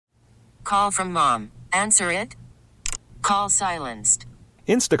Call from mom. Answer it. Call silenced.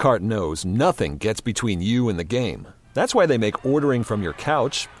 Instacart knows nothing gets between you and the game. That's why they make ordering from your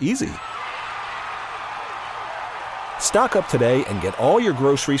couch easy. Stock up today and get all your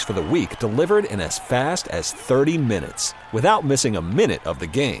groceries for the week delivered in as fast as 30 minutes without missing a minute of the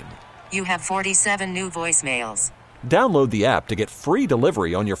game. You have 47 new voicemails. Download the app to get free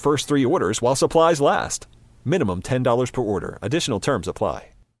delivery on your first 3 orders while supplies last. Minimum $10 per order. Additional terms apply.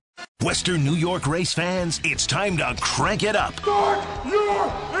 Western New York race fans, it's time to crank it up. Start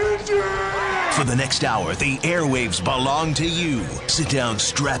your engine! For the next hour, the airwaves belong to you. Sit down,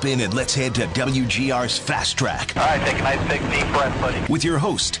 strap in, and let's head to WGR's Fast Track. All right, take a nice big deep breath, buddy. With your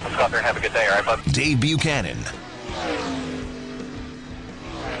host, Let's go out there and have a good day, all right, bud? Dave Buchanan.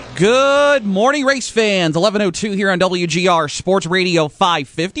 Good morning, race fans. 11:02 here on WGR Sports Radio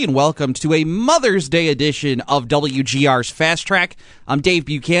 550, and welcome to a Mother's Day edition of WGR's Fast Track. I'm Dave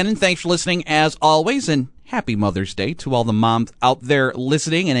Buchanan. Thanks for listening, as always, and happy Mother's Day to all the moms out there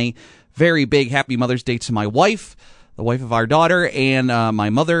listening, and a very big happy Mother's Day to my wife, the wife of our daughter, and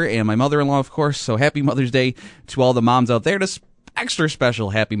my mother and my mother-in-law, of course. So happy Mother's Day to all the moms out there. Just extra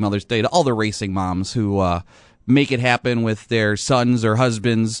special happy Mother's Day to all the racing moms who make it happen with their sons or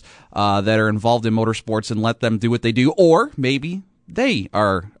husbands that are involved in motorsports, and let them do what they do. Or maybe they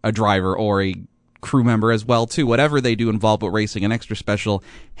are a driver or a crew member as well, too. Whatever they do involved with racing, an extra special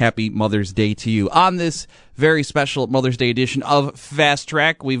happy Mother's Day to you. On this very special Mother's Day edition of Fast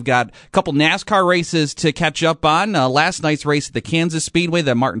Track, we've got a couple NASCAR races to catch up on. Last night's race at the Kansas Speedway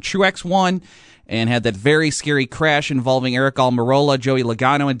that Martin Truex won, and had that very scary crash involving Eric Almirola, Joey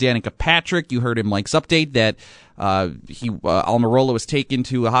Logano, and Danica Patrick. You heard in Mike's update that Almirola was taken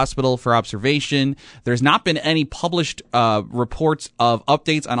to a hospital for observation. There's not been any published reports of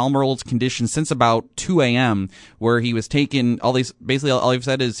updates on Almirola's condition since about 2 a.m., where he was taken. All they've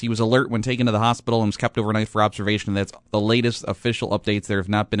said is he was alert when taken to the hospital and was kept overnight for observation. That's the latest official updates. There have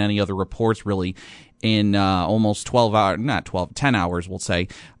not been any other reports really in almost 10 hours, we'll say,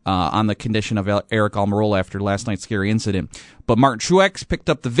 on the condition of Eric Almirola after last night's scary incident. But Martin Truex picked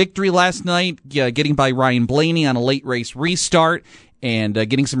up the victory last night, getting by Ryan Blaney on a late race restart, and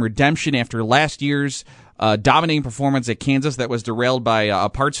getting some redemption after last year's dominating performance at Kansas that was derailed by a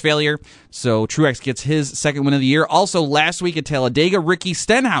parts failure. So Truex gets his second win of the year. Also last week at Talladega, Ricky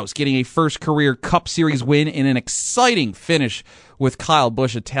Stenhouse getting a first career Cup Series win in an exciting finish with Kyle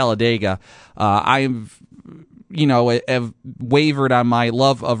Busch at Talladega. Have wavered on my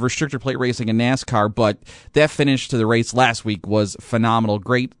love of restrictor plate racing in NASCAR, but that finish to the race last week was phenomenal.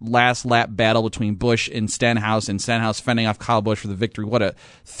 Great last lap battle between Busch and Stenhouse fending off Kyle Busch for the victory.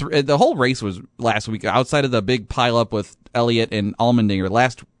 The whole race was last week, outside of the big pileup with Elliott and Allmendinger.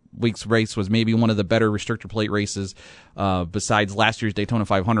 Last week's race was maybe one of the better restrictor plate races besides last year's Daytona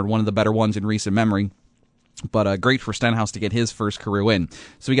 500, one of the better ones in recent memory. But great for Stenhouse to get his first career win.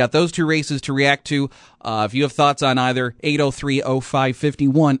 So we got those two races to react to. If you have thoughts on either,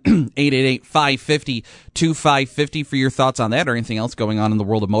 803-0551, 888-550-2550 for your thoughts on that or anything else going on in the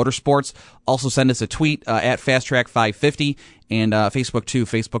world of motorsports. Also send us a tweet at FastTrack550 and Facebook too,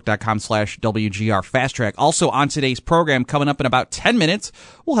 facebook.com/WGR Fast Track. Also on today's program, coming up in about 10 minutes,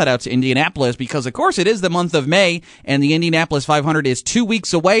 we'll head out to Indianapolis because, of course, it is the month of May, and the Indianapolis 500 is 2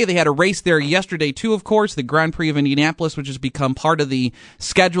 weeks away. They had a race there yesterday too, of course, the Grand Prix of Indianapolis, which has become part of the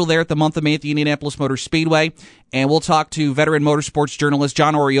schedule there at the month of May at the Indianapolis Motor Speedway. And we'll talk to veteran motorsports journalist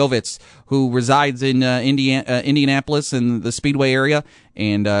John Oriovitz, who resides in Indianapolis in the Speedway area,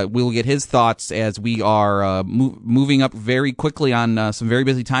 and we'll get his thoughts as we are moving up very quickly on some very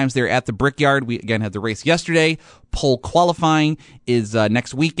busy times there at the Brickyard. We, again, had the race yesterday. Pole qualifying is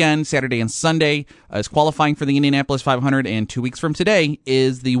next weekend, Saturday and Sunday, is qualifying for the Indianapolis 500, and 2 weeks from today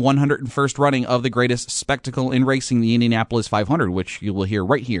is the 101st running of the greatest spectacle in racing, the Indianapolis 500, which you will hear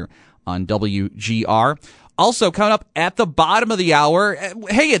right here on WGR. Also, coming up at the bottom of the hour,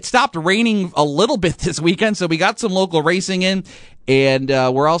 hey, it stopped raining a little bit this weekend, so we got some local racing in, and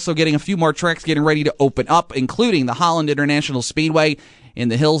we're also getting a few more tracks getting ready to open up, including the Holland International Speedway in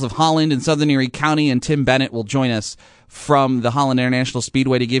the hills of Holland in southern Erie County, and Tim Bennett will join us from the Holland International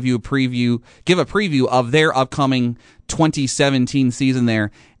Speedway to give a preview of their upcoming 2017 season there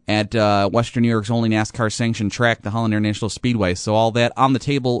at Western New York's only NASCAR-sanctioned track, the Holland International Speedway. So all that on the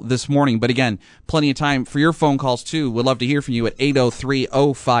table this morning. But again, plenty of time for your phone calls, too. We'd love to hear from you at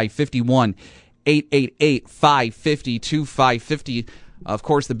 803-0551, 888-550-2550. Of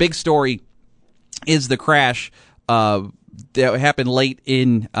course, the big story is the crash that happened late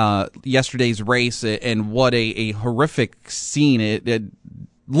in yesterday's race, and what a horrific scene. It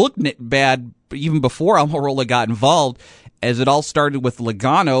looked bad even before Almirola got involved, as it all started with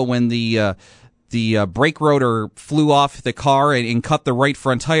Logano when the brake rotor flew off the car and cut the right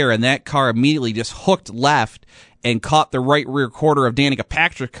front tire, and that car immediately just hooked left and caught the right rear quarter of Danica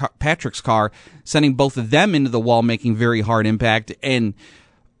Patrick's car, sending both of them into the wall, making very hard impact. And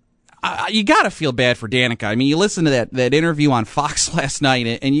you got to feel bad for Danica. I mean, you listen to that interview on Fox last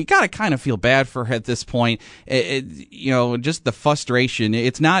night, and you got to kind of feel bad for her at this point. Just the frustration.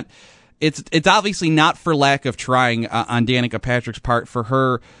 It's obviously not for lack of trying on Danica Patrick's part for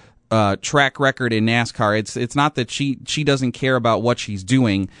her track record in NASCAR. It's not that she doesn't care about what she's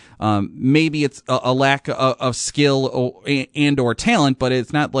doing. Maybe it's a lack of skill and or talent, but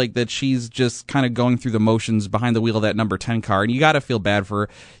it's not like that she's just kind of going through the motions behind the wheel of that number 10 car. And you got to feel bad for her.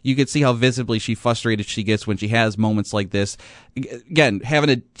 You could see how visibly frustrated she gets when she has moments like this. Again,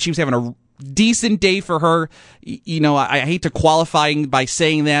 she was having a decent day for her. I hate to qualify by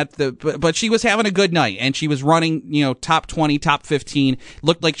saying that, but she was having a good night, and she was running, top 20, top 15,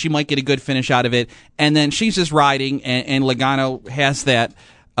 looked like she might get a good finish out of it, and then she's just riding, and Logano has that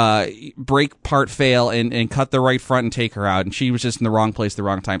brake part fail and cut the right front and take her out, and she was just in the wrong place at the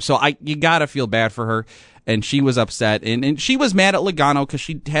wrong time. So you gotta feel bad for her. And she was upset, and she was mad at Logano because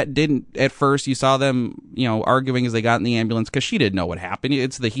she didn't at first. You saw them, arguing as they got in the ambulance because she didn't know what happened.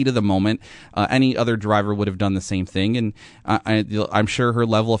 It's the heat of the moment. Any other driver would have done the same thing, and I'm sure her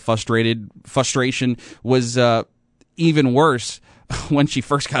level of frustration was even worse when she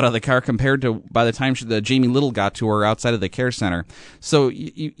first got out of the car compared to by the time Jamie Little got to her outside of the care center. So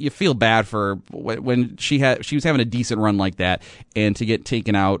you feel bad for her when she was having a decent run like that, and to get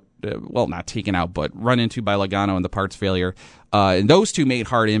taken out. Well, not taken out, but run into by Logano in the parts failure. And those two made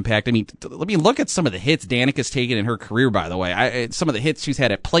hard impact. I mean, let me look at some of the hits Danica's taken in her career, by the way. Some of the hits she's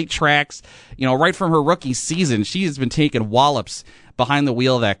had at plate tracks, right from her rookie season, she has been taking wallops behind the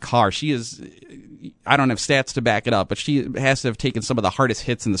wheel of that car. She is, I don't have stats to back it up, but she has to have taken some of the hardest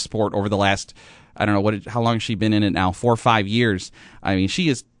hits in the sport over the last, I don't know how long has she been in it now, 4 or 5 years. I mean, she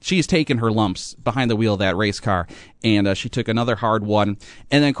has taken her lumps behind the wheel of that race car, and she took another hard one.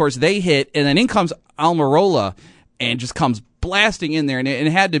 And then, of course, they hit, and then in comes Almirola and just comes blasting in there, and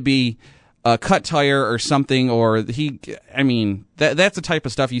it had to be a cut tire or something, or that's the type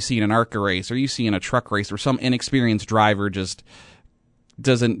of stuff you see in an ARCA race, or you see in a truck race where some inexperienced driver just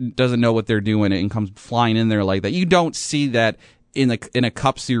doesn't know what they're doing and comes flying in there like that. You don't see that in a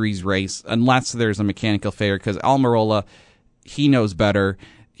Cup Series race unless there's a mechanical failure, because Almirola, he knows better.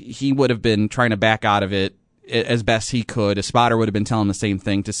 He would have been trying to back out of it as best he could. A spotter would have been telling him the same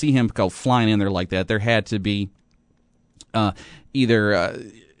thing. To see him go flying in there like that, there had to be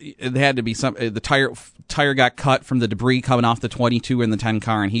it had to be the tire got cut from the debris coming off the 22 in the 10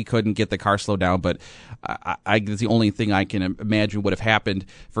 car, and he couldn't get the car slowed down. But it's the only thing I can imagine would have happened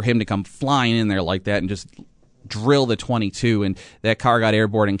for him to come flying in there like that and just drill the 22, and that car got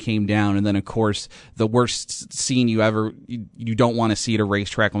airborne and came down. And then, of course, the worst scene you don't want to see at a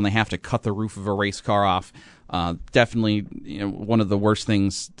racetrack when they have to cut the roof of a race car off. Definitely one of the worst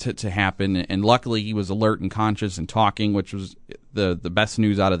things to happen. And luckily he was alert and conscious and talking, which was the best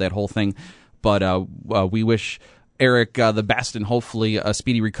news out of that whole thing. But we wish Eric the best, and hopefully a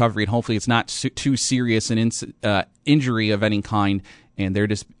speedy recovery, and hopefully it's not too serious an injury of any kind, and they're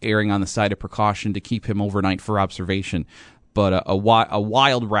just erring on the side of precaution to keep him overnight for observation. But a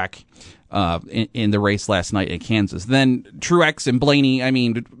wild wreck in the race last night at Kansas. Then Truex and Blaney,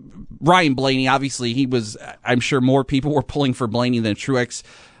 Ryan Blaney, obviously he was, I'm sure more people were pulling for Blaney than Truex.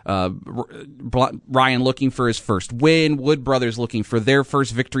 Ryan looking for his first win. Wood Brothers looking for their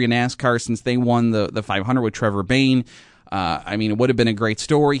first victory in NASCAR since they won the 500 with Trevor Bayne. It would have been a great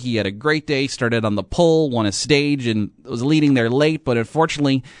story. He had a great day, started on the pole, won a stage, and was leading there late. But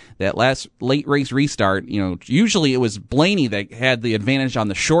unfortunately, that last late race restart, usually it was Blaney that had the advantage on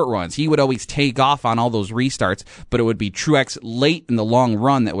the short runs. He would always take off on all those restarts, but it would be Truex late in the long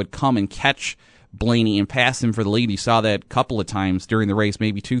run that would come and catch Blaney and pass him for the lead. You saw that a couple of times during the race,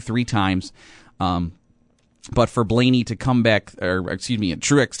 maybe 2-3 times. But for Blaney to come back,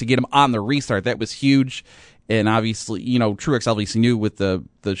 Truex to get him on the restart, that was huge. And obviously, Truex obviously knew with the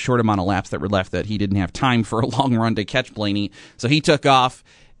short amount of laps that were left that he didn't have time for a long run to catch Blaney. So he took off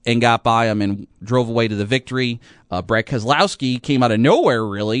and got by him and drove away to the victory. Brad Keselowski came out of nowhere,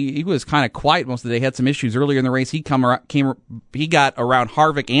 really. He was kind of quiet most of the day. Had some issues earlier in the race. He got around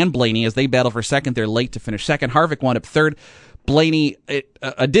Harvick and Blaney as they battled for second. They're late to finish second. Harvick wound up third. Blaney,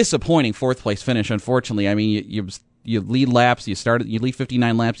 a disappointing fourth place finish, unfortunately. You lead laps, you lead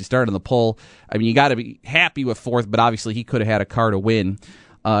 59 laps, you start on the pole. You got to be happy with fourth, but obviously he could have had a car to win.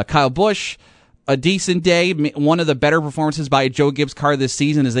 Kyle Busch, a decent day. One of the better performances by a Joe Gibbs car this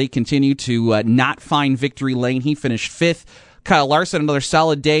season as they continue to not find victory lane. He finished 5th. Kyle Larson, another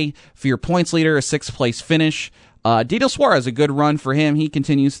solid day for your points leader, a 6th-place finish. Daniel Suarez, a good run for him. He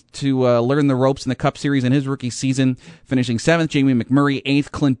continues to learn the ropes in the Cup Series in his rookie season, finishing 7th. Jamie McMurray,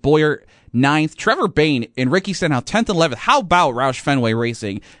 8th. Clint Boyer, 9th. Trevor Bayne and Ricky Stenhouse, 10th and 11th. How about Roush Fenway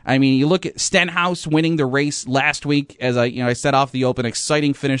Racing? I mean, you look at Stenhouse winning the race last week, as I said off the open,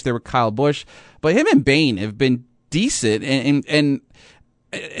 exciting finish there with Kyle Busch. But him and Bayne have been decent and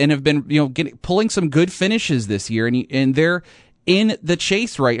have been pulling some good finishes this year, and they're in the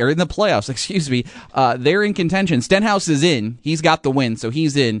chase, right, or in the playoffs, excuse me. They're in contention. Stenhouse is in. He's got the win, so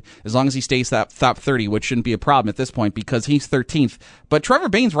he's in as long as he stays top 30, which shouldn't be a problem at this point because he's 13th. But Trevor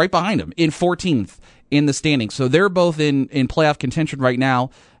Bayne's right behind him in 14th in the standings. So they're both in playoff contention right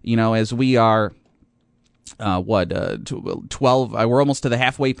now, as we are 12. We're almost to the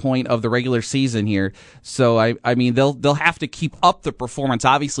halfway point of the regular season here. So I mean they'll have to keep up the performance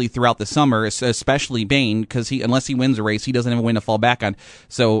obviously throughout the summer, especially Bayne, because unless he wins a race, he doesn't have a win to fall back on.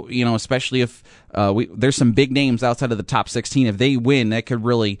 So especially if there's some big names outside of the top 16. If they win, that could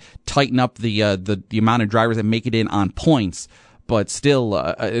really tighten up the amount of drivers that make it in on points. But still,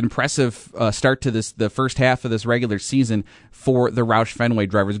 an impressive start to the first half of this regular season for the Roush Fenway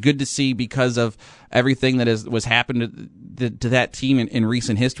drivers. Good to see because of everything that was happened to that team in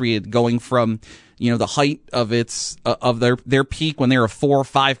recent history, going from the height of their peak when they were a 4 or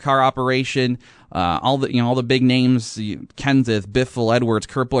 5 car operation. All the big names, Kenseth, Biffle, Edwards,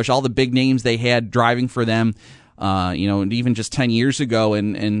 Kurt Busch, all the big names they had driving for them. And even just 10 years ago,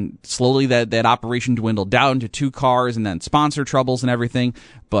 and slowly that operation dwindled down to 2 cars and then sponsor troubles and everything.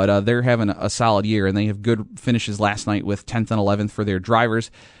 But they're having a solid year, and they have good finishes last night with 10th and 11th for their drivers.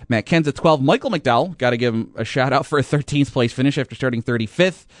 Matt Kenseth, 12th. Michael McDowell, got to give him a shout out for a 13th place finish after starting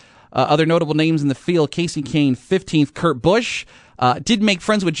 35th. Other notable names in the field, Casey Kane, 15th. Kurt Busch did make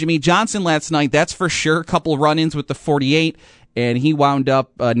friends with Jimmy Johnson last night, that's for sure. A couple run-ins with the 48. And he wound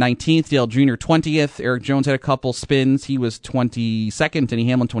up 19th, Dale Jr. 20th. Eric Jones had a couple spins. He was 22nd, Denny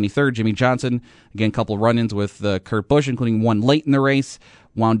Hamlin 23rd. Jimmy Johnson, again, a couple run-ins with Kurt Busch, including one late in the race,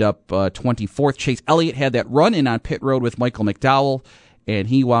 wound up 24th. Chase Elliott had that run-in on pit road with Michael McDowell, and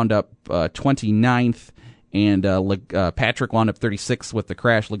he wound up 29th. And Patrick wound up 36th with the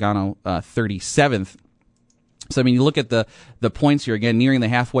crash. Logano 37th. So, I mean, you look at the points here, again, nearing the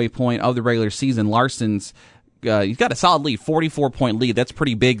halfway point of the regular season. Larson's he's got a solid lead, 44-point lead. That's a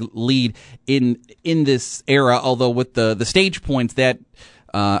pretty big lead in this era. Although with the stage points, that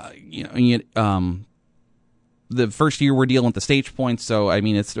the first year we're dealing with the stage points, so I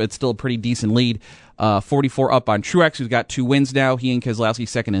mean it's still a pretty decent lead. 44 up on Truex, who's got 2 wins now. He and Keselowski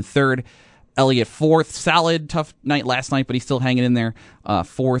 2nd and 3rd. Elliott 4th, solid, tough night last night, but he's still hanging in there.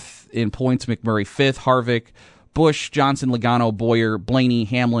 4th in points. McMurray 5th. Harvick, Busch, Johnson, Logano, Boyer, Blaney,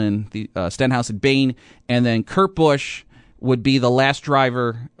 Hamlin, Stenhouse, and Bayne. And then Kurt Busch would be the last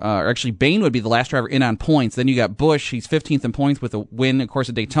driver, or actually Bayne would be the last driver in on points. Then you got Busch, he's 15th in points with a win, of course,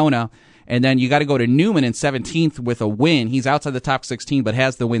 at Daytona. And then you got to go to Newman in 17th with a win. He's outside the top 16, but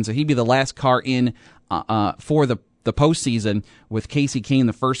has the win. So he'd be the last car in for the postseason, with Casey Kane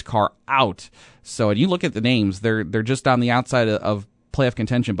the first car out. So and you look at the names, they're just on the outside of playoff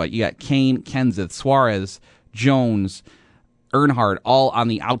contention, but you got Kane, Kenseth, Suarez, Jones, Earnhardt, all on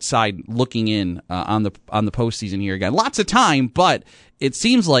the outside looking in on the postseason here. Again, lots of time, but it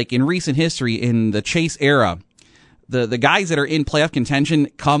seems like in recent history, in the Chase era, the guys that are in playoff contention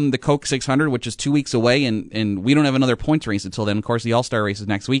come the Coke 600, which is 2 weeks away, and we don't have another points race until then. Of course, the All-Star race is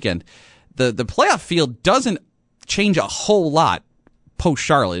next weekend. The playoff field doesn't change a whole lot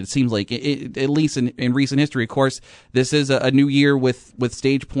post-Charlotte. It seems like, at least in recent history. Of course, this is a new year with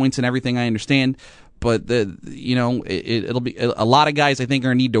stage points and everything, I understand. But it'll be a lot of guys I think are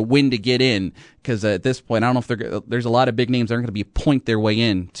going to need to win to get in, because at this point I don't know if there's a lot of big names that aren't going to point their way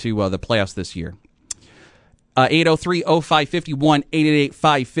in to the playoffs this year. 803-0551,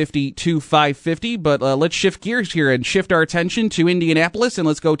 888-550-2550. But let's shift gears here and shift our attention to Indianapolis, and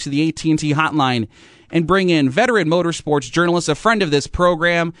let's go to the AT&T hotline and bring in veteran motorsports journalist, a friend of this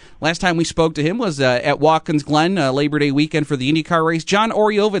program. Last time we spoke to him was at Watkins Glen, Labor Day weekend for the IndyCar race. John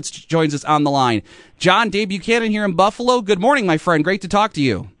Oriovitz joins us on the line. John, Dave Buchanan here in Buffalo. Good morning, my friend. Great to talk to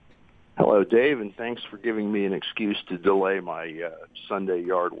you. Hello, Dave, and thanks for giving me an excuse to delay my Sunday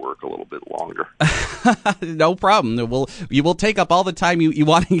yard work a little bit longer. No problem. You will take up all the time you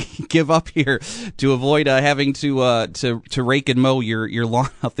want to give up here to avoid having to rake and mow your lawn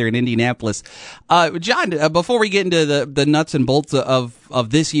out there in Indianapolis. John, before we get into the nuts and bolts of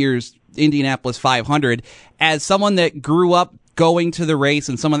this year's Indianapolis 500, as someone that grew up going to the race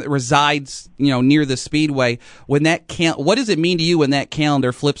and someone that resides, near the Speedway, what does it mean to you when that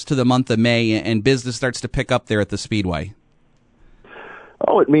calendar flips to the month of May and business starts to pick up there at the Speedway?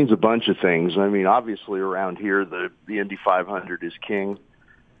 Oh, it means a bunch of things. I mean, obviously around here, the Indy 500 is king.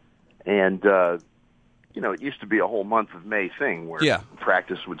 And, it used to be a whole month of May thing where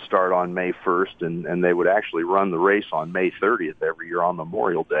practice would start on May 1st and they would actually run the race on May 30th every year on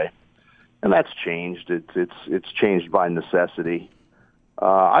Memorial Day. And that's changed. It's changed by necessity.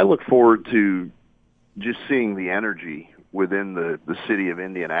 I look forward to just seeing the energy within the city of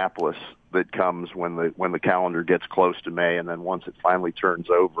Indianapolis that comes when the calendar gets close to May, and then once it finally turns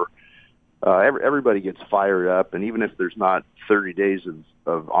over, everybody gets fired up. And even if there's not 30 days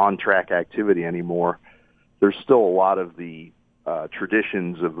of on-track activity anymore, there's still a lot of the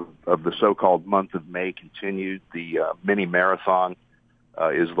traditions of the so-called month of May continued. The mini marathon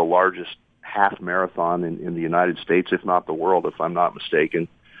is the largest half marathon in the United States, if not the world, if I'm not mistaken.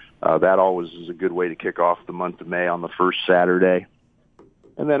 That always is a good way to kick off the month of May on the first Saturday.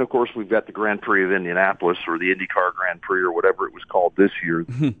 And then, of course, we've got the Grand Prix of Indianapolis, or the IndyCar Grand Prix, or whatever it was called this year,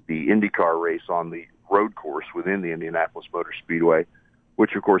 the IndyCar race on the road course within the Indianapolis Motor Speedway,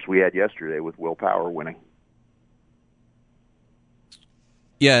 which, of course, we had yesterday with Will Power winning.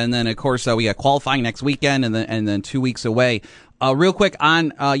 Yeah, and then, of course, we got qualifying next weekend and then 2 weeks away. Real quick,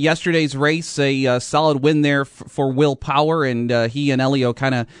 on yesterday's race, a solid win there for Will Power, and he and Elio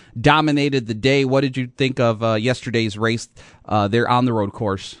kind of dominated the day. What did you think of yesterday's race there on the road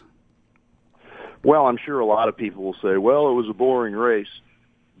course? Well, I'm sure a lot of people will say, well, it was a boring race.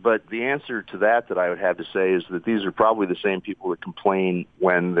 But the answer to that I would have to say is that these are probably the same people that complain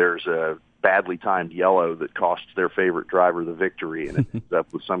when there's a badly timed yellow that costs their favorite driver the victory, and it ends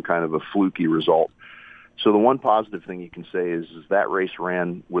up with some kind of a fluky result. So the one positive thing you can say is that race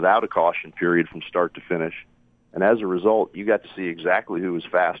ran without a caution period from start to finish. And as a result, you got to see exactly who was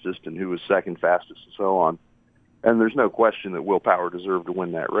fastest and who was second fastest and so on. And there's no question that Will Power deserved to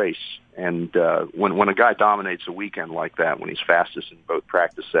win that race. And when a guy dominates a weekend like that, when he's fastest in both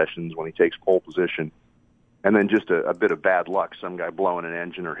practice sessions, when he takes pole position, and then just a bit of bad luck, some guy blowing an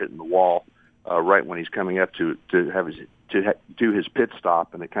engine or hitting the wall right when he's coming up to do his pit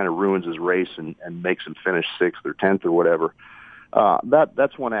stop, and it kind of ruins his race and makes him finish 6th or 10th or whatever.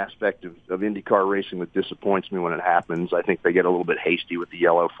 That's one aspect of IndyCar racing that disappoints me when it happens. I think they get a little bit hasty with the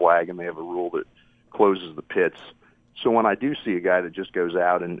yellow flag, and they have a rule that closes the pits. So when I do see a guy that just goes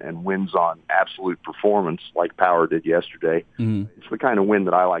out and wins on absolute performance like Power did yesterday, it's the kind of win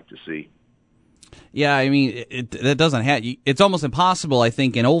that I like to see. Yeah, I mean, that doesn't have. It's almost impossible, I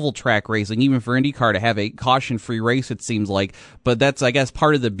think, in oval track racing, even for IndyCar, to have a caution-free race. It seems like, but that's, I guess,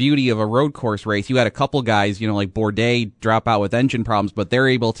 part of the beauty of a road course race. You had a couple guys, like Bourdais, drop out with engine problems, but they're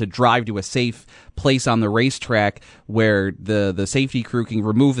able to drive to a safe place on the racetrack where the safety crew can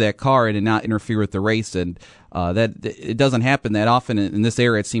remove that car and not interfere with the race. And that it doesn't happen that often in this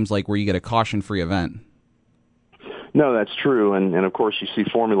era. It seems like where you get a caution-free event. No, that's true, and of course you see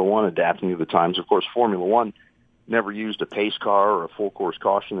Formula One adapting to the times. Of course, Formula One never used a pace car or a full-course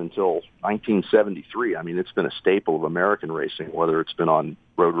caution until 1973. I mean, it's been a staple of American racing, whether it's been on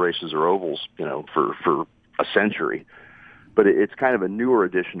road races or ovals, for a century. But it's kind of a newer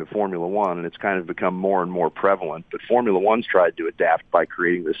addition to Formula One, and it's kind of become more and more prevalent. But Formula One's tried to adapt by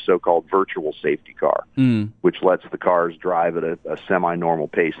creating this so-called virtual safety car, which lets the cars drive at a semi-normal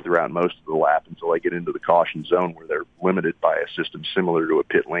pace throughout most of the lap until they get into the caution zone, where they're limited by a system similar to a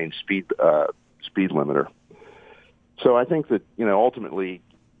pit lane speed limiter. So I think that, ultimately,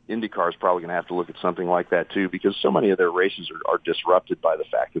 IndyCar is probably going to have to look at something like that too, because so many of their races are disrupted by the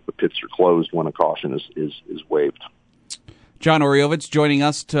fact that the pits are closed when a caution is waived. John Oriovitz joining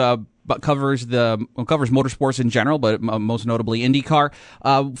us to covers motorsports in general, but most notably IndyCar.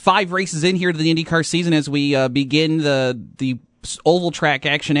 5 races in here to the IndyCar season as we begin the oval track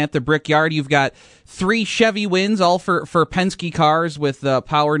action at the Brickyard. You've got 3 Chevy wins, all for Penske cars with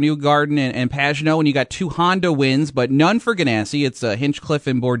Power, Newgarden, and Pagenaud, and you got 2 Honda wins, but none for Ganassi. It's Hinchcliffe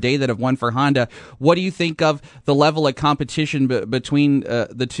and Bourdais that have won for Honda. What do you think of the level of competition between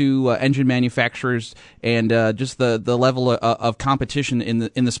the two engine manufacturers and just the level of competition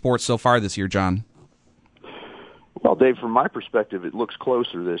in the sport so far this year, John? Well, Dave, from my perspective, it looks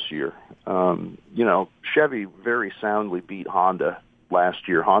closer this year. Chevy very soundly beat Honda last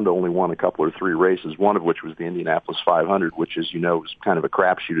year. Honda only won a couple or 3 races, one of which was the Indianapolis 500, which, as you know, was kind of a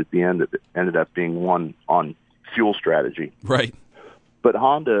crapshoot at the end. It ended up being won on fuel strategy. Right. But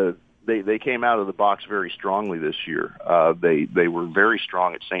Honda, they came out of the box very strongly this year. They were very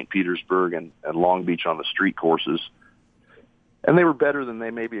strong at St. Petersburg and Long Beach on the street courses. And they were better than they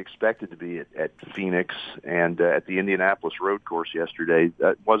maybe expected to be at Phoenix and at the Indianapolis road course yesterday.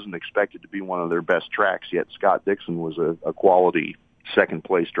 That wasn't expected to be one of their best tracks, yet Scott Dixon was a quality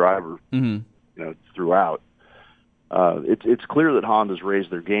second-place driver throughout. It's clear that Honda's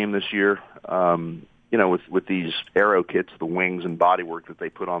raised their game this year. With these aero kits, the wings and bodywork that they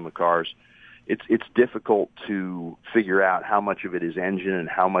put on the cars, it's difficult to figure out how much of it is engine and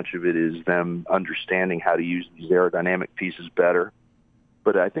how much of it is them understanding how to use these aerodynamic pieces better.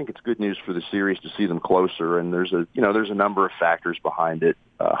 But I think it's good news for the series to see them closer, and there's a number of factors behind it.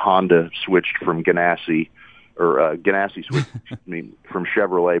 Honda switched from Ganassi switched from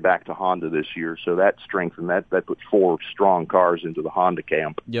Chevrolet back to Honda this year, so that strengthened that put 4 strong cars into the Honda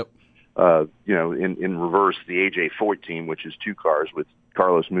camp. Yep. In reverse, the AJ Foyt team, which is 2 cars with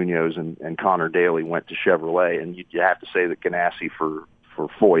Carlos Munoz and Connor Daly, went to Chevrolet, and you have to say that Ganassi for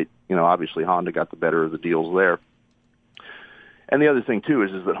Foyt, obviously Honda got the better of the deals there. And the other thing too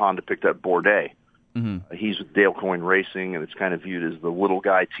is that Honda picked up Bourdais. Mm-hmm. He's with Dale Coyne Racing, and it's kind of viewed as the little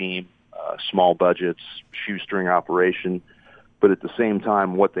guy team, small budgets, shoestring operation. But at the same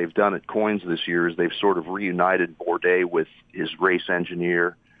time, what they've done at Coyne's this year is they've sort of reunited Bourdais with his race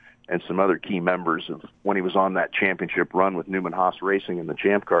engineer and some other key members of when he was on that championship run with Newman Haas Racing in the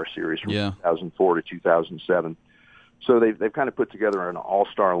Champ Car Series from 2004 to 2007. So they've kind of put together an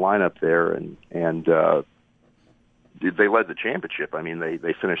all-star lineup there, and they led the championship. I mean,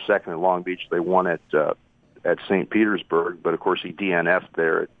 they finished second at Long Beach. They won at St. Petersburg, but of course he DNF'd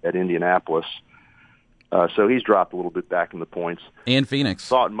there at Indianapolis. So he's dropped a little bit back in the points. And Phoenix.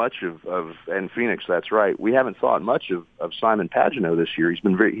 Thought much of Phoenix, that's right. We haven't thought much of Simon Pagenaud this year. He's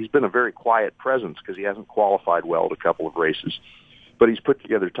been a very quiet presence because he hasn't qualified well at a couple of races. But he's put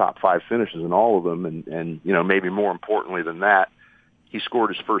together top 5 finishes in all of them, and maybe more importantly than that, he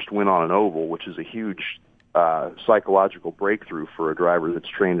scored his first win on an oval, which is a huge psychological breakthrough for a driver that's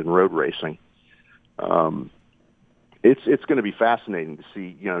trained in road racing. It's going to be fascinating to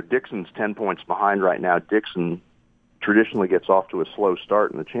see. Dixon's 10 points behind right now. Dixon traditionally gets off to a slow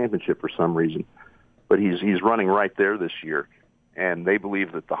start in the championship for some reason, but he's running right there this year. And they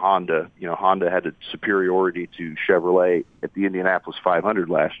believe that the Honda had a superiority to Chevrolet at the Indianapolis 500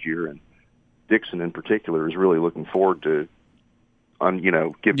 last year, and Dixon in particular is really looking forward to,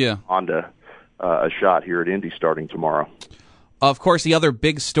 giving Honda a shot here at Indy starting tomorrow. Of course, the other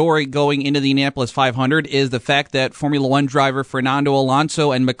big story going into the Indianapolis 500 is the fact that Formula One driver Fernando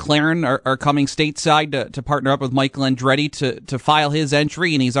Alonso and McLaren are coming stateside to partner up with Michael Andretti to file his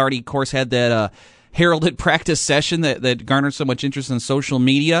entry, and he's already, of course, had that heralded practice session that garnered so much interest on social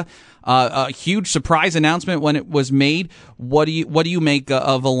media. A huge surprise announcement when it was made. What do you make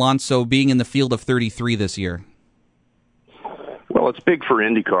of Alonso being in the field of 33 this year? Well, it's big for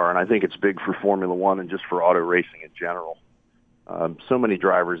IndyCar, and I think it's big for Formula One and just for auto racing in general. So many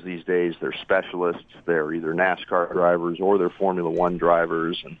drivers these days, they're specialists. They're either NASCAR drivers or they're Formula One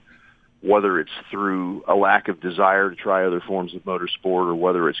drivers. And whether it's through a lack of desire to try other forms of motorsport or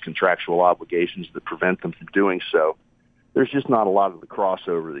whether it's contractual obligations that prevent them from doing so, there's just not a lot of the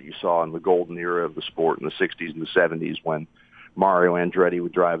crossover that you saw in the golden era of the sport in the 60s and the 70s when Mario Andretti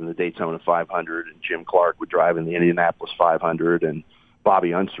would drive in the Daytona 500 and Jim Clark would drive in the Indianapolis 500 and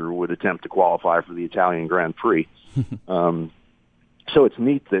Bobby Unser would attempt to qualify for the Italian Grand Prix. So it's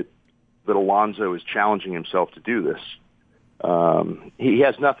neat that Alonso is challenging himself to do this. He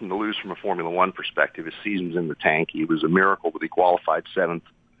has nothing to lose from a Formula One perspective. His season's in the tank. He was a miracle that he qualified 7th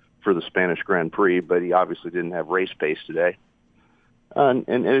for the Spanish Grand Prix, but he obviously didn't have race pace today. And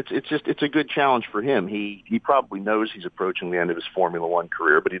it's a good challenge for him. He probably knows he's approaching the end of his Formula One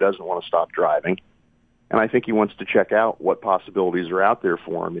career, but he doesn't want to stop driving. And I think he wants to check out what possibilities are out there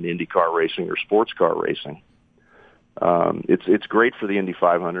for him in IndyCar racing or sports car racing. It's great for the Indy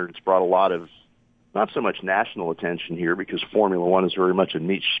 500. It's brought a lot of, not so much national attention here because Formula One is very much a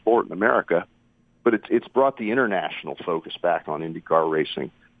niche sport in America, but it's brought the international focus back on IndyCar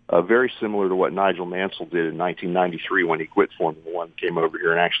racing. Very similar to what Nigel Mansell did in 1993 when he quit Formula One, came over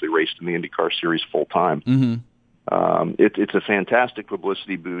here and actually raced in the IndyCar series full time. Mm-hmm. It's a fantastic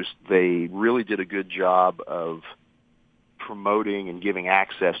publicity boost. They really did a good job of promoting and giving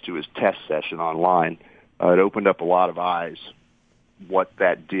access to his test session online. It opened up a lot of eyes, what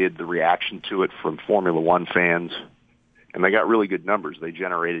that did, the reaction to it from Formula One fans. And they got really good numbers. They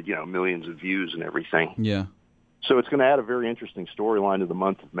generated, millions of views and everything. Yeah. So it's going to add a very interesting storyline to the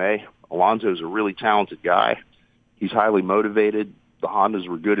month of May. Alonso's a really talented guy. He's highly motivated. The Hondas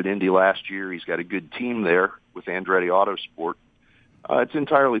were good at Indy last year. He's got a good team there with Andretti Autosport. It's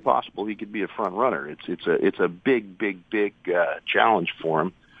entirely possible he could be a front runner. It's a big challenge for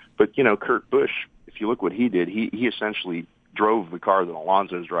him. But, Kurt Busch, if you look what he did, he essentially drove the car that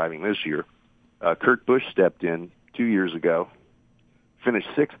Alonso's driving this year. Kurt Busch stepped in 2 years ago, finished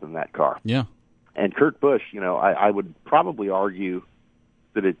sixth in that car. Yeah. And Kurt Busch, I would probably argue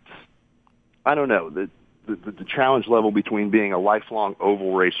that it's, I don't know, the challenge level between being a lifelong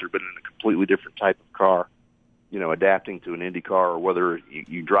oval racer but in a completely different type of car, adapting to an Indy car, or whether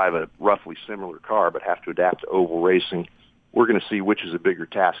you drive a roughly similar car but have to adapt to oval racing, we're going to see which is a bigger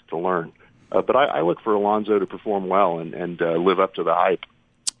task to learn. But I look for Alonso to perform well and live up to the hype.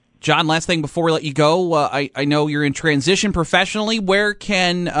 John, last thing before we let you go, I know you're in transition professionally. Where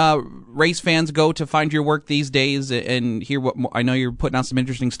can race fans go to find your work these days and hear what I know you're putting out some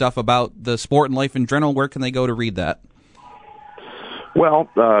interesting stuff about the sport and life in general? Where can they go to read that? Well,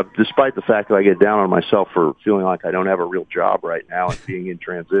 despite the fact that I get down on myself for feeling like I don't have a real job right now and being in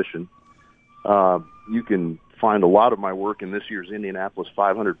transition, you can find a lot of my work in this year's Indianapolis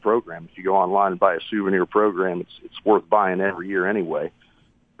 500 program. If you go online and buy a souvenir program, it's worth buying every year anyway.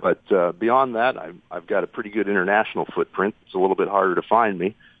 But beyond that, I've got a pretty good international footprint. It's a little bit harder to find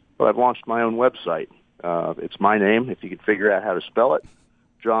me, but I've launched my own website. It's my name, if you could figure out how to spell it,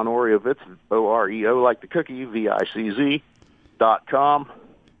 John Oreovicz, O-R-E-O like the cookie, VICZ.com.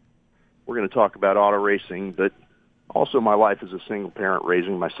 We're going to talk about auto racing, but also my life as a single parent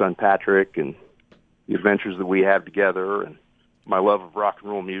raising my son Patrick and the adventures that we have together and my love of rock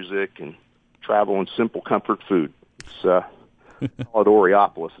and roll music and travel and simple comfort food. It's call it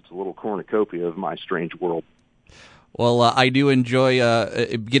Oreopolis. It's a little cornucopia of my strange world. Well, I do enjoy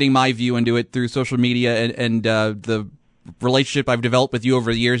getting my view into it through social media and the relationship I've developed with you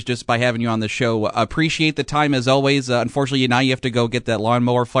over the years just by having you on the show. Appreciate the time as always. Unfortunately, now you have to go get that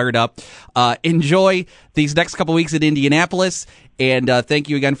lawnmower fired up. Enjoy these next couple weeks at Indianapolis, and thank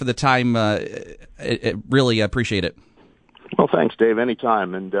you again for the time. Really appreciate it. Well, thanks, Dave.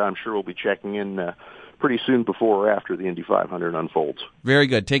 Anytime, and I'm sure we'll be checking in pretty soon before or after the Indy 500 unfolds. Very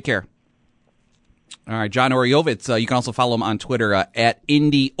good. Take care. All right, John Oreovicz. You can also follow him on Twitter at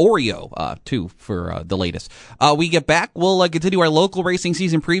Indy Oreo, too, for the latest. We get back, we'll continue our local racing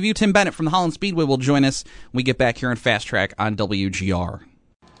season preview. Tim Bennett from the Holland Speedway will join us when we get back here on Fast Track on WGR.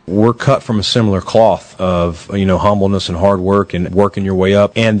 We're cut from a similar cloth of, humbleness and hard work and working your way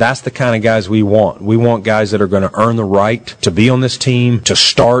up. And that's the kind of guys we want. We want guys that are going to earn the right to be on this team, to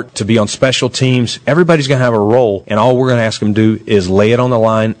start, to be on special teams. Everybody's going to have a role, and all we're going to ask them to do is lay it on the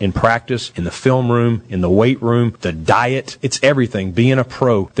line in practice, in the film room, in the weight room, the diet. It's everything. Being a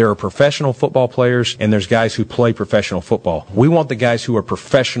pro. There are professional football players, and there's guys who play professional football. We want the guys who are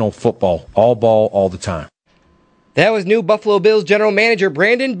professional football, all ball, all the time. That was new Buffalo Bills general manager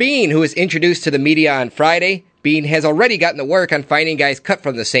Brandon Beane, who was introduced to the media on Friday. Beane has already gotten to work on finding guys cut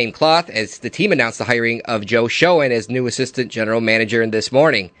from the same cloth, as the team announced the hiring of Joe Schoen as new assistant general manager this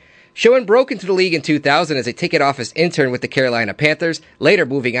morning. Schoen broke into the league in 2000 as a ticket office intern with the Carolina Panthers, later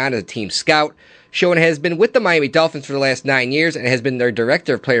moving on as a team scout. Schoen has been with the Miami Dolphins for the last 9 years and has been their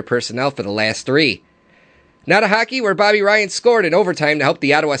director of player personnel for the last 3. Now to hockey, where Bobby Ryan scored in overtime to help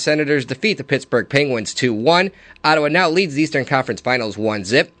the Ottawa Senators defeat the Pittsburgh Penguins 2-1. Ottawa now leads the Eastern Conference Finals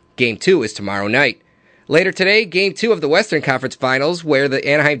 1-0. Game 2 is tomorrow night. Later today, Game 2 of the Western Conference Finals, where the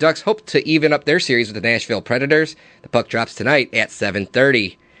Anaheim Ducks hope to even up their series with the Nashville Predators. The puck drops tonight at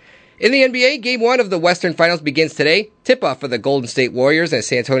 7:30. In the NBA, Game 1 of the Western Finals begins today. Tip-off for the Golden State Warriors and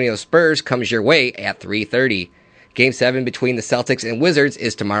San Antonio Spurs comes your way at 3:30. Game 7 between the Celtics and Wizards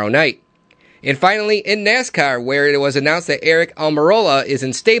is tomorrow night. And finally, in NASCAR, where it was announced that Aric Almirola is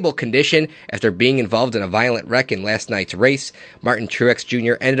in stable condition after being involved in a violent wreck in last night's race, Martin Truex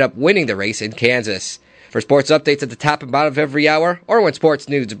Jr. ended up winning the race in Kansas. For sports updates at the top and bottom of every hour, or when sports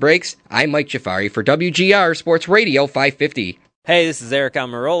news breaks, I'm Mike Jafari for WGR Sports Radio 550. Hey, this is Aric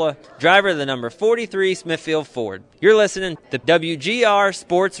Almirola, driver of the number 43 Smithfield Ford. You're listening to WGR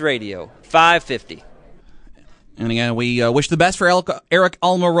Sports Radio 550. And again, we wish the best for Aric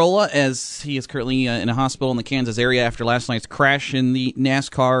Almirola, as he is currently in a hospital in the Kansas area after last night's crash in the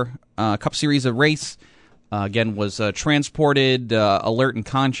NASCAR Cup Series of race. Again, was transported, alert and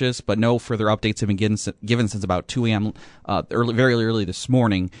conscious, but no further updates have been given since about 2 a.m. Very early this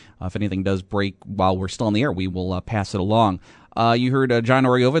morning. If anything does break while we're still on the air, we will pass it along. You heard John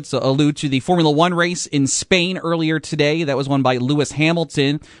Oreovicz allude to the Formula One race in Spain earlier today. That was won by Lewis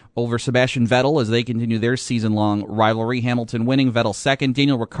Hamilton over Sebastian Vettel as they continue their season-long rivalry. Hamilton winning, Vettel second.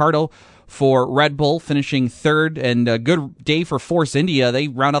 Daniel Ricciardo for Red Bull finishing third. And a good day for Force India. They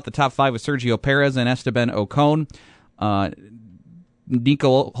round out the top 5 with Sergio Perez and Esteban Ocon.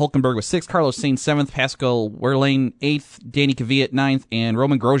 Nico Hülkenberg was 6th, Carlos Sainz 7th, Pascal Wehrlein 8th, Danny Kvyat 9th, and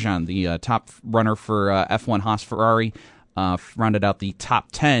Roman Grosjean, the top runner for F1 Haas Ferrari, rounded out the top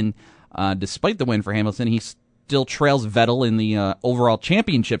 10. Despite the win for Hamilton, he still trails Vettel in the overall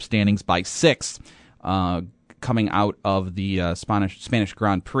championship standings by 6, coming out of the Spanish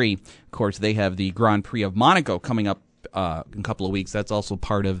Grand Prix. Of course, they have the Grand Prix of Monaco coming up in a couple of weeks. That's also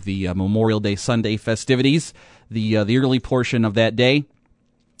part of the Memorial Day Sunday festivities, the early portion of that day.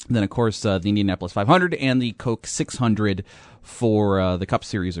 Then, of course, the Indianapolis 500 and the Coke 600 for the Cup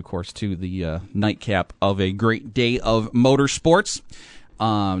Series, of course, too, the nightcap of a great day of motorsports.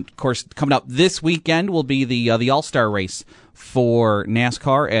 Of course, coming up this weekend will be the All-Star race for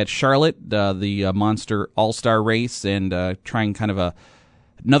NASCAR at Charlotte, the Monster All-Star race, and trying kind of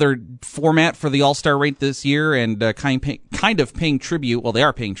another format for the All-Star race this year, and kind of paying tribute. Well, they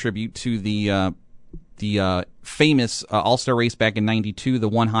are paying tribute to the famous All-Star race back in '92, the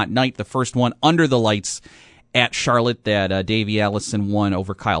One Hot Night, the first one under the lights at Charlotte that Davey Allison won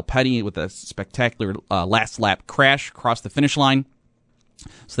over Kyle Petty with a spectacular last lap crash across the finish line.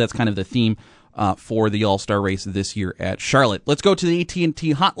 So that's kind of the theme for the All-Star race this year at Charlotte. Let's go to the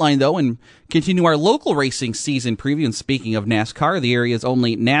AT&T hotline, though, and continue our local racing season preview. And speaking of NASCAR, the area's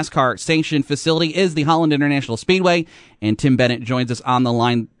only NASCAR-sanctioned facility is the Holland International Speedway, and Tim Bennett joins us on the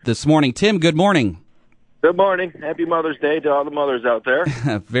line this morning. Tim, good morning. Good morning. Happy Mother's Day to all the mothers out there.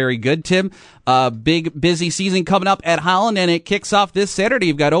 Very good, Tim. Big, busy season coming up at Holland, and it kicks off this Saturday.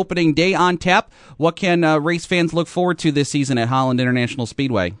 You've got opening day on tap. What can race fans look forward to this season at Holland International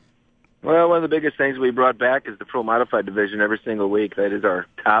Speedway? Well, one of the biggest things we brought back is the Pro Modified division every single week. That is our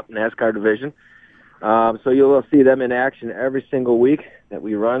top NASCAR division. So you'll see them in action every single week that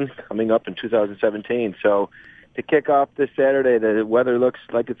we run coming up in 2017. So to kick off this Saturday, the weather looks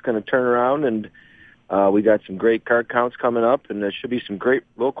like it's going to turn around, and we got some great car counts coming up, and there should be some great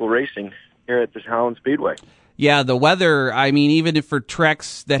local racing here at this Holland Speedway. Yeah, the weather, I mean, even if for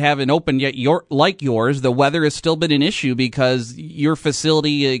tracks that haven't opened yet, like yours, the weather has still been an issue because your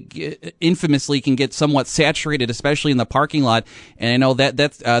facility infamously can get somewhat saturated, especially in the parking lot. And I know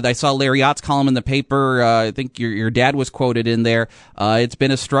that's I saw Larry Ott's column in the paper. I think your dad was quoted in there. It's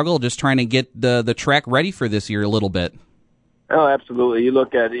been a struggle just trying to get the track ready for this year a little bit. Oh, absolutely. You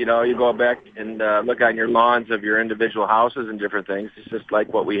look at, you go back and look on your lawns of your individual houses and different things. It's just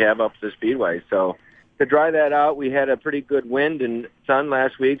like what we have up at the Speedway. So to dry that out, we had a pretty good wind and sun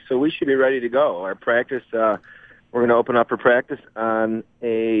last week, so we should be ready to go. Our practice, we're going to open up for practice on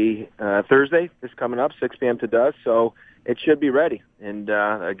a Thursday. This coming up, 6 p.m. to dusk, so it should be ready. And,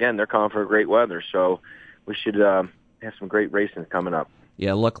 again, they're calling for great weather, so we should have some great racing coming up.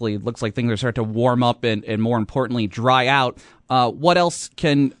 Yeah, luckily, it looks like things are starting to warm up and more importantly, dry out. What else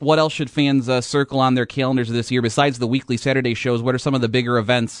should fans circle on their calendars this year besides the weekly Saturday shows? What are some of the bigger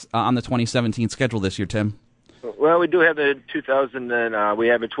events on the 2017 schedule this year, Tim? Well, we do have the 2000, and we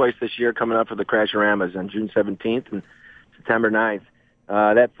have it twice this year coming up for the Crasheramas on June 17th and September 9th.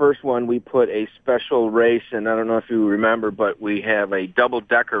 That first one, we put a special race, and I don't know if you remember, but we have a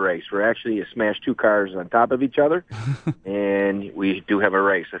double-decker race. We're actually smash 2 cars on top of each other, and we do have a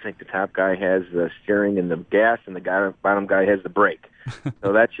race. I think the top guy has the steering and the gas, and the bottom guy has the brake.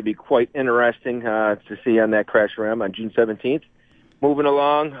 So that should be quite interesting to see on that Crasherama on June 17th. Moving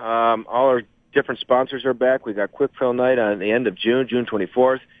along, all our different sponsors are back. We got Quick Fill Night on the end of June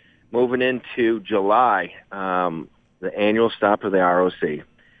 24th. Moving into July, the annual stop of the ROC,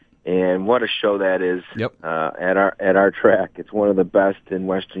 and what a show that is. Yep. At our track. It's one of the best in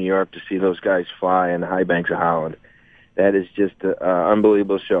Western New York to see those guys fly in the high banks of Holland. That is just an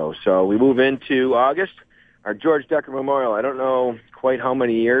unbelievable show. So we move into August, our George Decker Memorial. I don't know quite how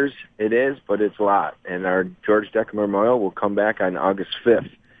many years it is, but it's a lot. And our George Decker Memorial will come back on August 5th.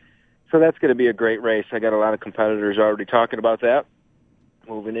 So that's going to be a great race. I got a lot of competitors already talking about that.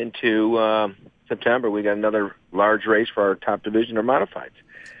 Moving into September, we got another large race for our top division or modifieds,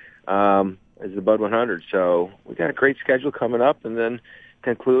 is the Bud 100. So we got a great schedule coming up, and then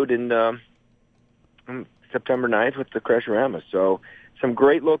conclude in September 9th with the Crasherama. So some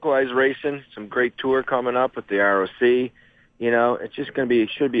great localized racing, some great tour coming up with the ROC. It's just going to be,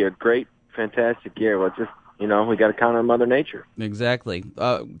 should be a great, fantastic year. Well, just, we got to count on Mother Nature. Exactly.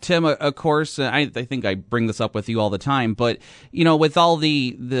 Tim, of course, I think I bring this up with you all the time, but, with all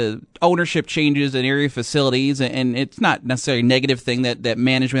the ownership changes in area facilities, and it's not necessarily a negative thing that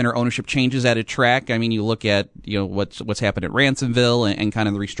management or ownership changes at a track. I mean, you look at, what's happened at Ransomville and kind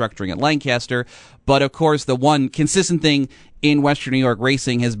of the restructuring at Lancaster. But, of course, the one consistent thing in Western New York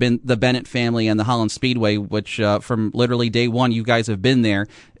racing has been the Bennett family and the Holland Speedway, which from literally day one, you guys have been there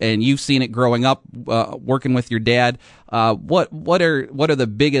and you've seen it growing up, working with your dad. What are the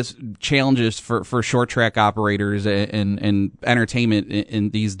biggest challenges for short track operators and entertainment in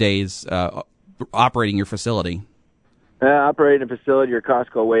these days operating your facility? Operating a facility, your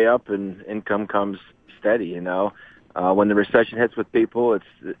costs go way up and income comes steady. You know, when the recession hits with people,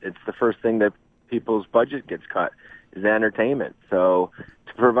 it's the first thing that people's budget gets cut is entertainment. So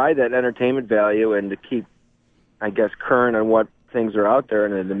to provide that entertainment value and to keep, I guess, current on what things are out there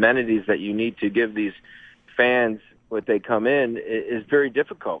and the amenities that you need to give these fans when they come in is very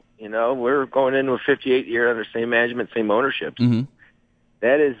difficult. You know, we're going into a 58-year under same management, same ownership. Mm-hmm.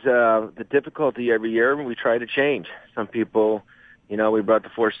 That is the difficulty every year when we try to change. Some people, you know, we brought the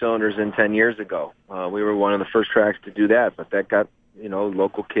 4 cylinders in 10 years ago. We were one of the first tracks to do that, but that got, you know,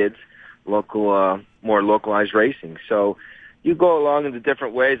 local kids, more localized racing. So you go along in the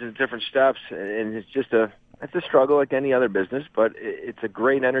different ways and different steps, and it's just it's a struggle like any other business, but it's a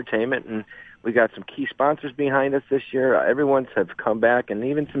great entertainment, and we got some key sponsors behind us this year. Everyone's have come back, and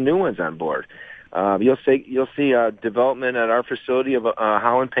even some new ones on board. You'll see development at our facility of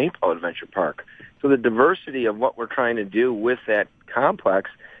Holland Paintball Adventure Park. So the diversity of what we're trying to do with that complex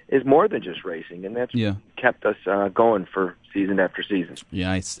is more than just racing, and that's kept us going for season after season.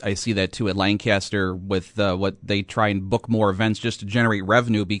 Yeah, I see that too at Lancaster with what they try and book more events just to generate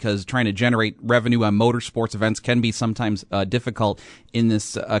revenue, because trying to generate revenue on motorsports events can be sometimes difficult in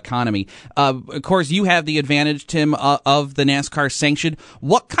this economy. Of course, you have the advantage, Tim, of the NASCAR sanction.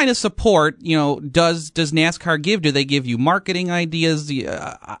 What kind of support, you know, does NASCAR give? Do they give you marketing ideas?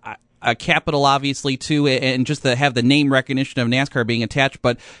 Capital, obviously, too, and just to have the name recognition of NASCAR being attached.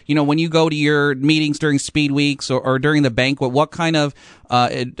 But, you know, when you go to your meetings during Speed Weeks or during the banquet, what kind of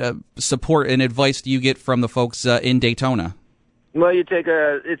support and advice do you get from the folks in Daytona? Well,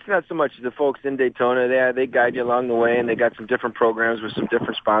 it's not so much the folks in Daytona. They guide you along the way, and they got some different programs with some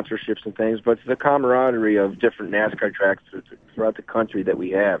different sponsorships and things, but it's the camaraderie of different NASCAR tracks throughout the country that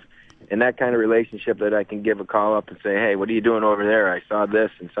we have. And that kind of relationship that I can give a call up and say, hey, what are you doing over there? I saw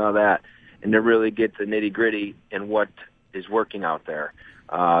this and saw that. And to really get the nitty-gritty in what is working out there.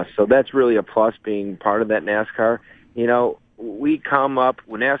 So that's really a plus being part of that NASCAR. You know, when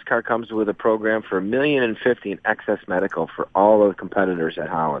NASCAR comes with a program for $1.05 million in excess medical for all of the competitors at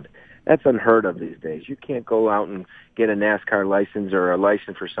Holland. That's unheard of these days. You can't go out and get a NASCAR license or a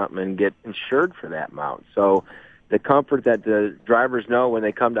license for something and get insured for that amount. So the comfort that the drivers know when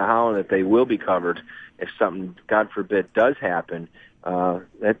they come to Holland that they will be covered if something, God forbid, does happen,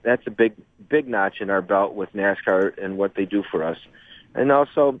 that's a big notch in our belt with NASCAR and what they do for us. And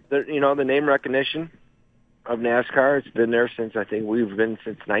also, the name recognition of NASCAR, it's been there since, I think we've been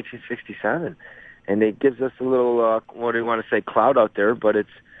since 1967. And it gives us a little, what do you want to say, clout out there, but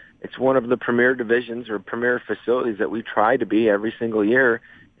it's one of the premier divisions or premier facilities that we try to be every single year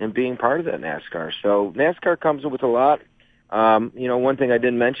and being part of that NASCAR. So NASCAR comes with a lot. One thing I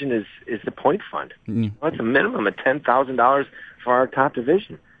didn't mention is the point fund. Well, it's a minimum of $10,000 for our top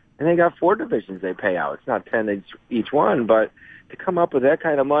division. And they got 4 divisions they pay out. It's not 10 each one, but to come up with that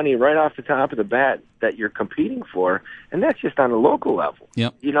kind of money right off the top of the bat that you're competing for, and that's just on a local level.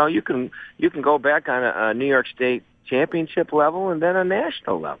 Yep. You know, you can go back on a New York State championship level and then a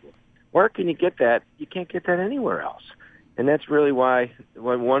national level. Where can you get that? You can't get that anywhere else. And that's really why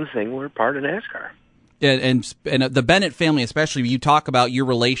one thing, we're part of NASCAR. And the Bennett family, especially, you talk about your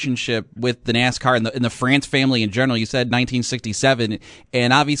relationship with the NASCAR and the France family in general. You said 1967,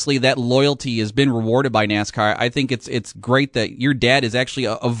 and obviously that loyalty has been rewarded by NASCAR. I think it's great that your dad is actually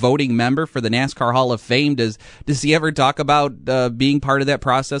a voting member for the NASCAR Hall of Fame. Does he ever talk about being part of that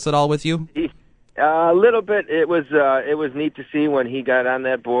process at all with you? A little bit. It was neat to see when he got on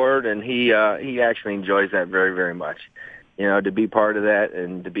that board, and he actually enjoys that very, very much. You know, to be part of that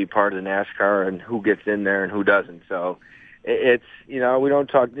and to be part of the NASCAR and who gets in there and who doesn't. So it's, we don't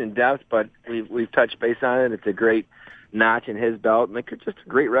talk in depth, but we've touched base on it. It's a great notch in his belt, and it's just a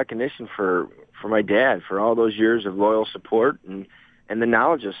great recognition for my dad for all those years of loyal support and the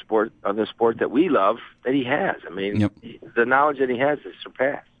knowledge of the sport that we love that he has. I mean, The knowledge that he has is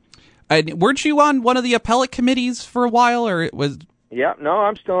surpassed. Weren't you on one of the appellate committees for a while, or it was? Yeah, no,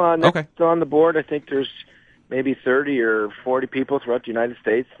 I'm still on. Okay. Still on the board. I think there's maybe 30 or 40 people throughout the United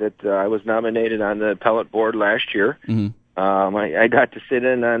States that I was nominated on the appellate board last year. Mm-hmm. I got to sit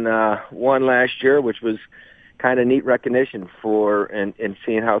in on one last year, which was kind of neat recognition for and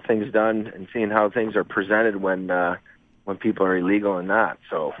seeing how things done and seeing how things are presented when people are illegal and not.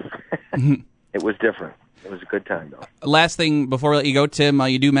 So it was different. It was a good time, though. Last thing before I let you go, Tim,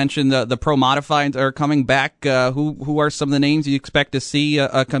 you do mention the Pro Modified are coming back. Who are some of the names you expect to see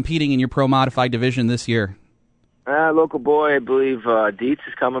competing in your Pro Modified division this year? Local boy, I believe Dietz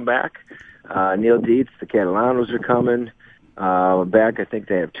is coming back. Neil Dietz, the Catalanos are coming back. I think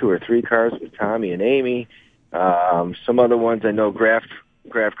they have 2 or 3 cars with Tommy and Amy. Some other ones, I know Graf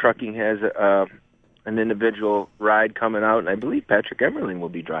Trucking has an individual ride coming out, and I believe Patrick Emerling will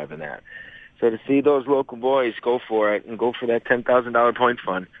be driving that. So to see those local boys go for it and go for that $10,000 point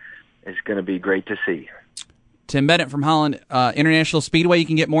fund is going to be great to see. Tim Bennett from Holland International Speedway. You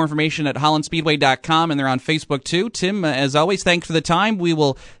can get more information at hollandspeedway.com, and they're on Facebook too. Tim, as always, thanks for the time. We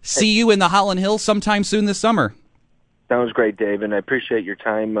will see you in the Holland Hills sometime soon this summer. Sounds great, Dave, and I appreciate your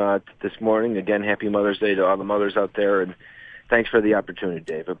time this morning. Again, happy Mother's Day to all the mothers out there, and thanks for the opportunity,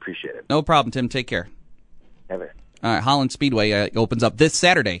 Dave. I appreciate it. No problem, Tim. Take care. Have it. All right, Holland Speedway opens up this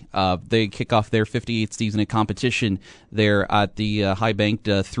Saturday. They kick off their 58th season of competition there at the high-banked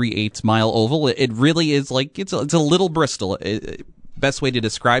 3/8 mile oval. It really is like it's a little Bristol. Best way to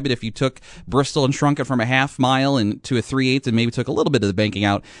describe it, if you took Bristol and shrunk it from a half mile and to a 3/8 and maybe took a little bit of the banking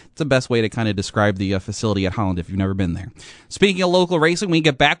out, it's the best way to kind of describe the facility at Holland if you've never been there. Speaking of local racing, when we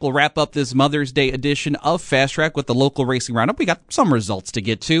get back, we'll wrap up this Mother's Day edition of Fast Track with the local racing roundup. We got some results to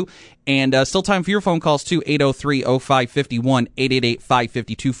get to, and still time for your phone calls too, 803-0551,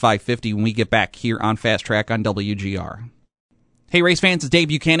 888-552-550 when we get back here on Fast Track on WGR. Hey, race fans, it's Dave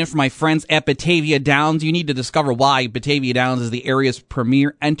Buchanan from my friends at Batavia Downs. You need to discover why Batavia Downs is the area's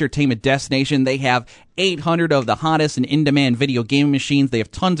premier entertainment destination. They have 800 of the hottest and in-demand video game machines. They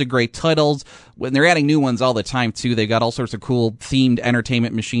have tons of great titles. When they're adding new ones all the time, too. They've got all sorts of cool themed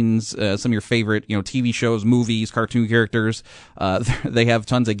entertainment machines, some of your favorite, TV shows, movies, cartoon characters. They have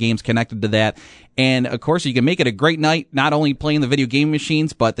tons of games connected to that. And, of course, you can make it a great night, not only playing the video game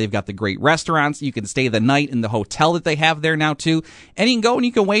machines, but they've got the great restaurants. You can stay the night in the hotel that they have there now, too. And you can go and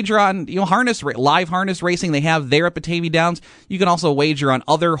you can wager on, live harness racing they have there at Batavia Downs. You can also wager on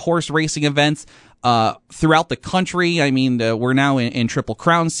other horse racing events throughout the country. I mean, we're now in Triple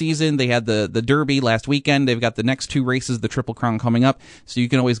Crown season. They had the Derby last weekend. They've got the next two races, the Triple Crown, coming up. So you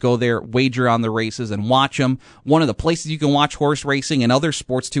can always go there, wager on the races, and watch them. One of the places you can watch horse racing and other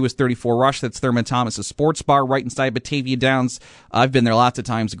sports, too, is 34 Rush. That's Thurman Thomas' sports bar right inside Batavia Downs. I've been there lots of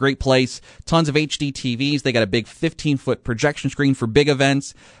times. A great place. Tons of HD TVs. They got a big 15-foot projection screen for big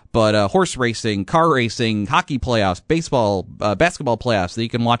events. But horse racing, car racing, hockey playoffs, baseball, basketball playoffs, so you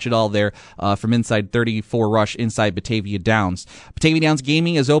can watch it all there from inside 34 Rush inside Batavia Downs. Batavia Downs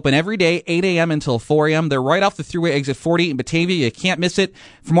Gaming is open every day, 8 a.m. until 4 a.m. They're right off the Thruway exit 40 in Batavia. You can't miss it.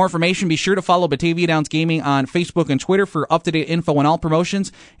 For more information, be sure to follow Batavia Downs Gaming on Facebook and Twitter for up-to-date info on all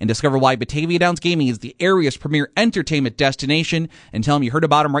promotions, and discover why Batavia Downs Gaming is the area's premier entertainment destination, and tell them you heard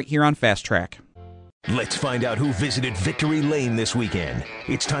about them right here on Fast Track. Let's find out who visited Victory Lane this weekend.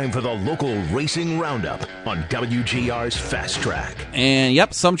 It's time for the local racing roundup on WGR's Fast Track. And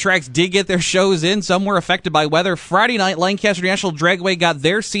yep, some tracks did get their shows in. Some were affected by weather. Friday night, Lancaster National Dragway got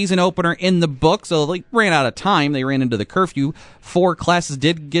their season opener in the book, so they ran out of time. They ran into the curfew. 4 classes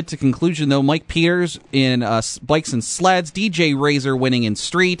did get to conclusion, though. Mike Peters in bikes and sleds. DJ Razor winning in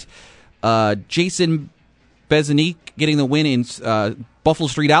street. Jason Bezanique getting the win in Buffalo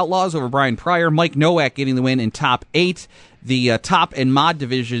Street Outlaws over Brian Pryor. Mike Nowak getting the win in top 8. The top and mod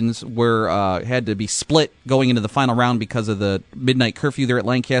divisions were had to be split going into the final round because of the midnight curfew there at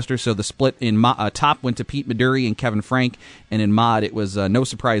Lancaster. So the split in top went to Pete Maduri and Kevin Frank, and in mod it was no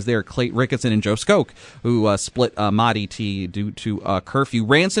surprise there, Clayton Ricketson and Joe Skoke, who split mod ET due to curfew.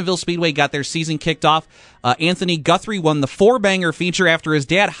 Ransomville Speedway got their season kicked off. Anthony Guthrie won the 4-banger feature after his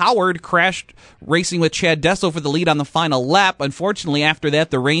dad Howard crashed racing with Chad Dessel for the lead on the final lap. Unfortunately, after that,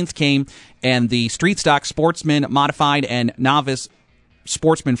 the rains came, and the Street Stock Sportsman, Modified, and Novice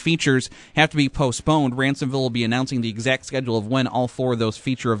Sportsman features have to be postponed. Ransomville will be announcing the exact schedule of when all 4 of those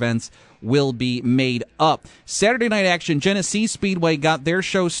feature events will be made up. Saturday night action, Genesee Speedway got their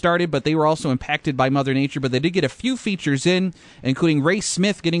show started, but they were also impacted by Mother Nature, but they did get a few features in, including Ray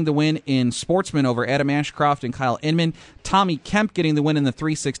Smith getting the win in Sportsman over Adam Ashcroft and Kyle Inman, Tommy Kemp getting the win in the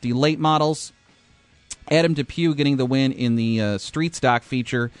 360 late models, Adam Depew getting the win in the Street Stock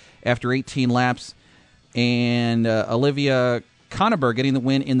feature after 18 laps, and Olivia Conover getting the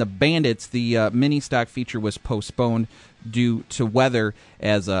win in the Bandits. The mini stock feature was postponed due to weather.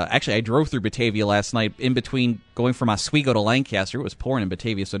 As actually, I drove through Batavia last night in between going from Oswego to Lancaster. It was pouring in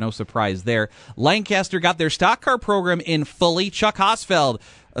Batavia, so no surprise there. Lancaster got their stock car program in fully. Chuck Hosfeld,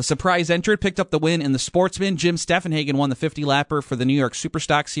 a surprise entrant, picked up the win in the Sportsman. Jim Steffenhagen won the 50-lapper for the New York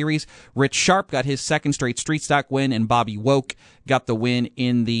Superstock Series. Rich Sharp got his second straight street stock win, and Bobby Woke got the win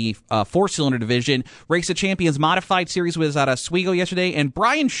in the 4-cylinder division. Race of Champions Modified Series was at Oswego yesterday, and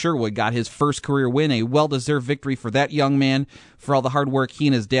Brian Sherwood got his first career win, a well-deserved victory for that young man for all the hard work he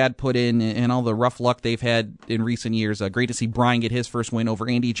and his dad put in and all the rough luck they've had in recent years. Great to see Brian get his first win over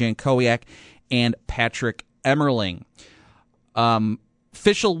Andy Jankowiak and Patrick Emmerling.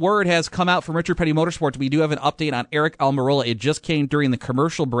 Official word has come out from Richard Petty Motorsports. We do have an update on Aric Almirola. It just came during the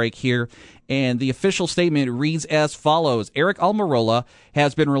commercial break here, and the official statement reads as follows. Aric Almirola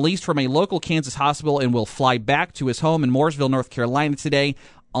has been released from a local Kansas hospital and will fly back to his home in Mooresville, North Carolina today.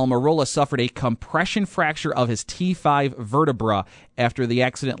 Almirola suffered a compression fracture of his T5 vertebra after the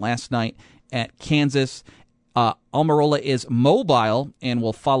accident last night at Kansas. Almirola is mobile and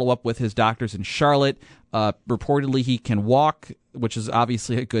will follow up with his doctors in Charlotte. Reportedly, he can walk, which is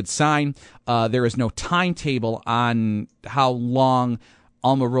obviously a good sign. There is no timetable on how long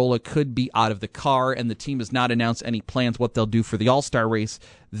Almirola could be out of the car, and the team has not announced any plans what they'll do for the All-Star race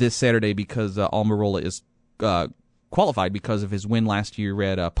this Saturday because Almirola is qualified because of his win last year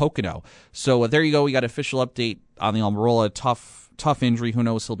at Pocono. So there you go. We got an official update on the Almirola. Tough injury. Who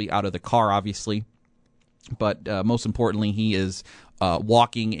knows? He'll be out of the car, obviously. But most importantly, he is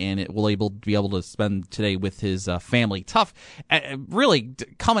walking and will be able to spend today with his family. Tough, really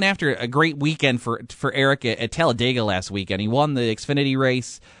coming after a great weekend for Aric at Talladega last weekend. He won the Xfinity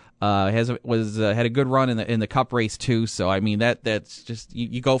race. Had a good run in the Cup race too. So I mean that's just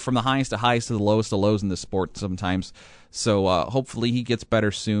you go from the highest to highs to the lowest to lows in this sport sometimes. So hopefully he gets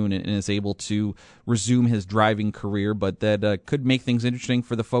better soon and is able to resume his driving career. But that could make things interesting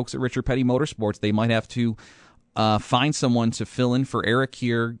for the folks at Richard Petty Motorsports. They might have to find someone to fill in for Aric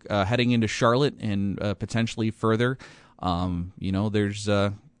here heading into Charlotte and potentially further. There's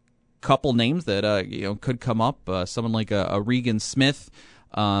a couple names that could come up. Someone like a Regan Smith.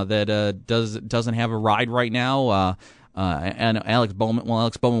 That doesn't have a ride right now, and Alex Bowman. Well,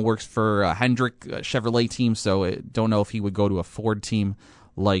 Alex Bowman works for Hendrick Chevrolet team, so I don't know if he would go to a Ford team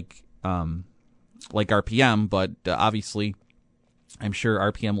like RPM. But obviously, I'm sure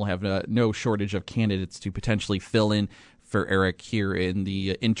RPM will have no shortage of candidates to potentially fill in for Aric here in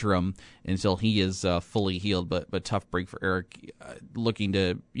the interim until he is fully healed. But tough break for Aric, looking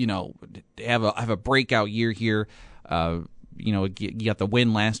to have a breakout year here. You got the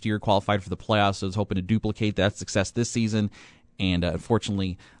win last year, qualified for the playoffs, so I was hoping to duplicate that success this season, and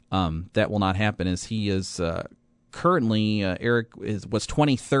unfortunately that will not happen as he is currently, Aric was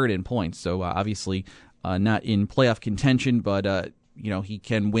 23rd in points, so obviously not in playoff contention, but he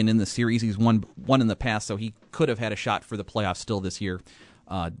can win in the series. He's won in the past, so he could have had a shot for the playoffs still this year,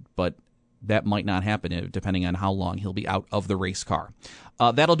 but that might not happen depending on how long he'll be out of the race car.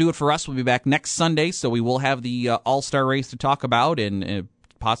 That'll do it for us. We'll be back next Sunday, so we will have the All-Star race to talk about and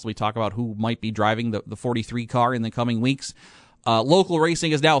possibly talk about who might be driving the 43 car in the coming weeks. Local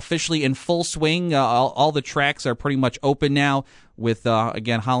racing is now officially in full swing. All the tracks are pretty much open now with,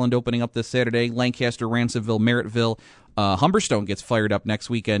 again, Holland opening up this Saturday, Lancaster, Ransomville, Merrittville. Humberstone gets fired up next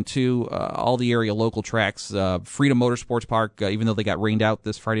weekend, too. All the area local tracks. Freedom Motorsports Park, even though they got rained out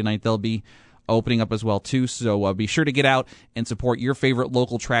this Friday night, they'll be opening up as well, too. So be sure to get out and support your favorite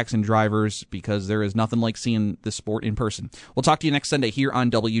local tracks and drivers because there is nothing like seeing the sport in person. We'll talk to you next Sunday here on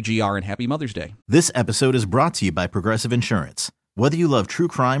WGR, and happy Mother's Day. This episode is brought to you by Progressive Insurance. Whether you love true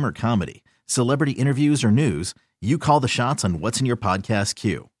crime or comedy, celebrity interviews or news, you call the shots on what's in your podcast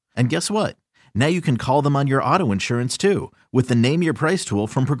queue. And guess what? Now you can call them on your auto insurance, too, with the Name Your Price tool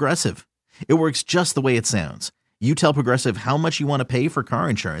from Progressive. It works just the way it sounds. You tell Progressive how much you want to pay for car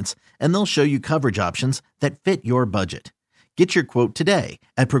insurance, and they'll show you coverage options that fit your budget. Get your quote today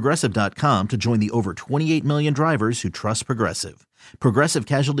at Progressive.com to join the over 28 million drivers who trust Progressive. Progressive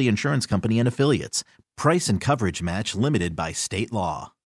Casualty Insurance Company and Affiliates. Price and coverage match limited by state law.